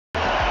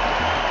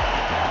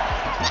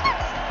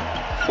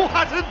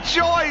What a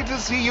joy to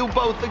see you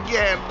both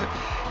again.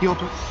 Your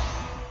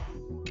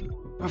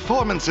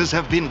performances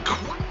have been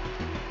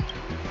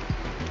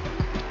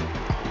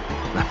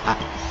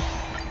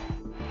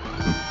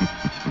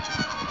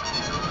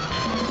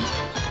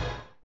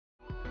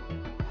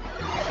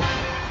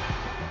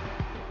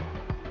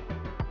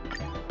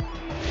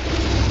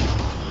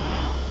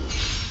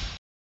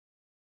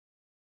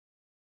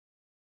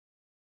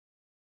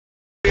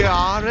We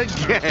are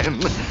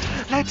again.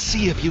 Let's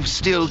see if you've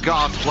still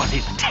got what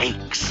it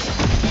takes.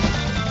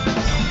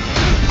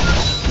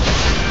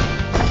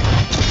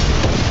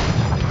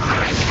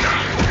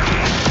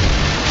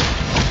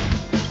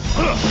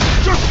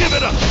 Just give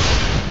it up!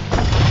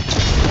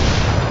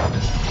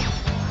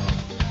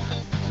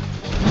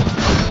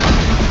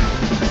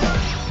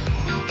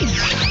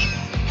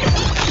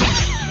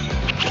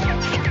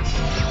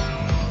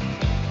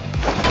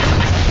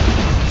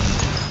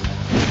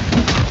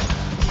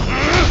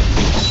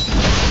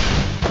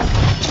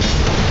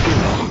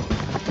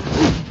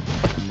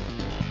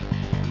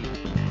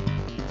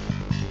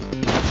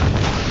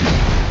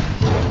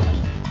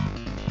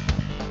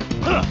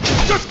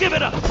 Just give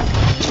it up!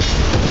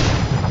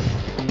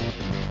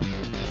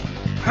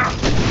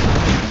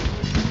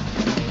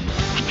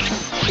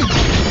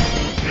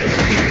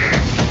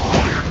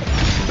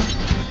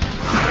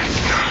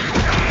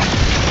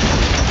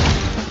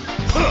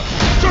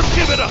 Just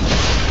give it up!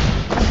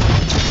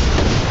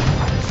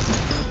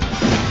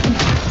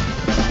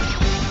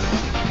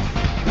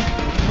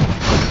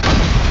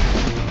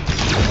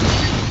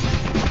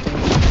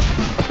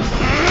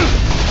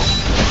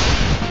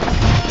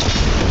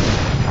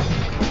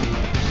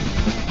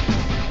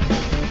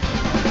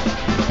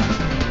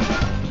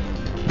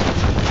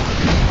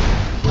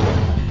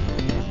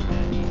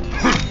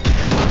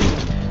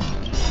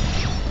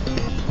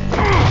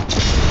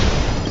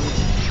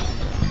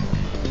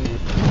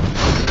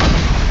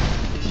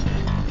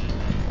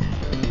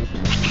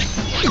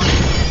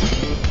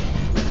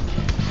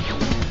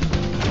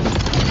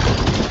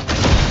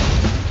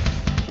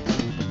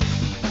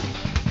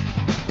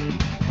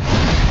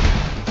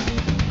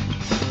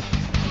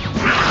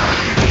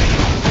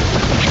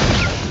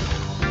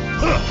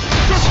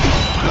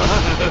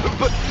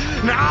 But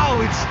now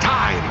it's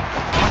time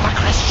for the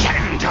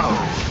crescendo!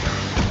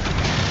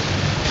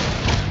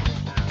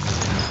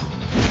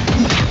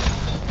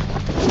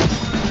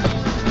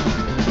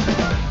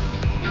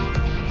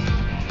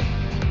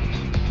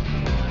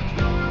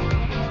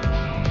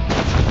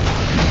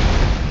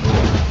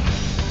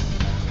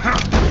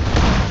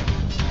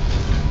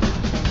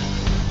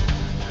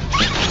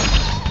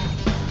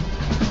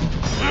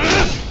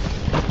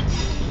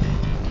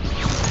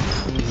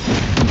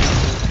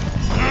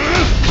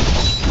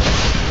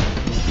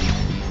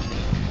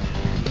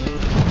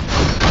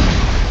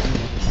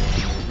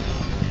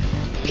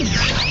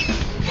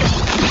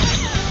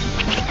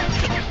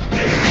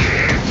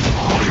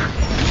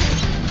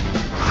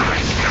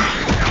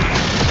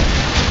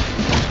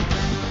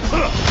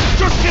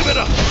 Just give it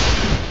up!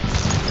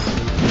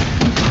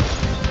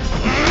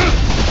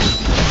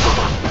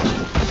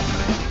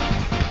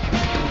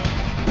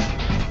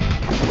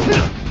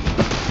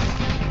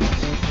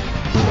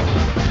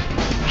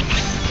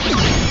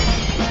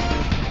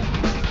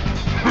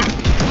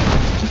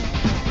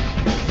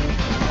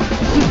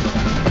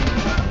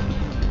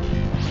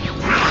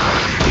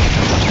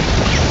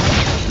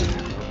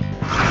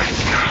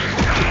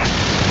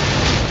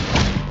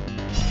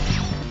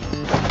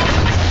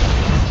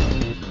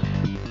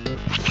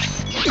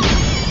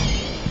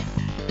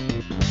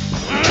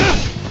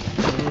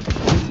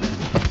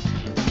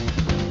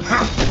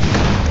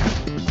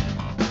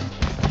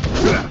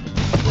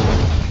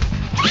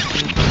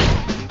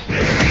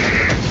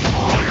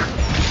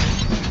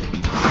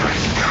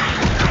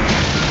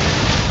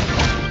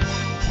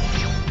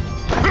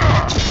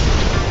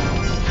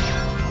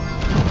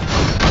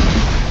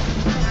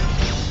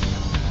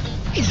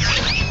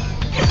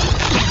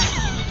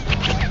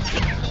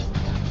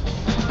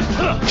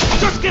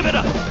 Just give it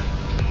up!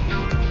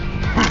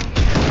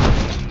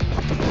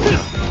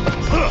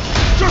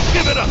 Just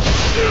give it up!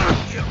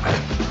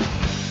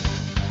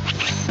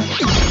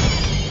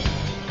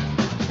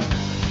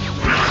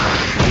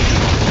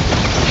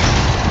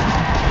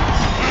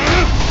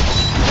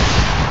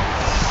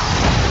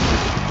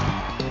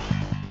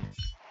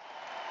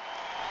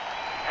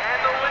 And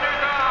the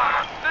winners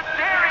are the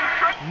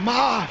Daring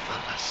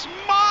Marvelous!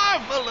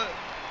 Marvelous!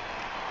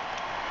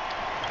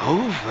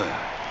 Over.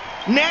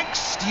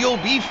 Next, you'll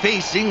be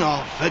facing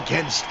off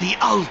against the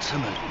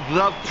ultimate,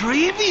 the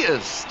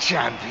previous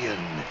champion,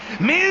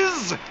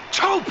 Ms.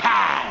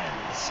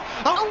 Topaz!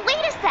 Oh,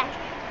 wait a sec!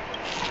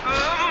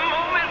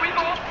 moment, we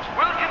both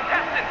will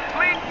contestants,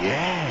 please.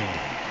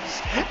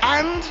 Yes,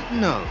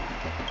 and no.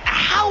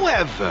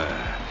 However,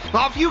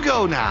 off you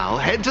go now.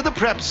 Head to the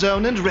prep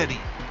zone and ready.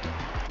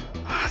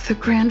 The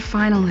grand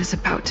final is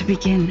about to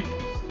begin.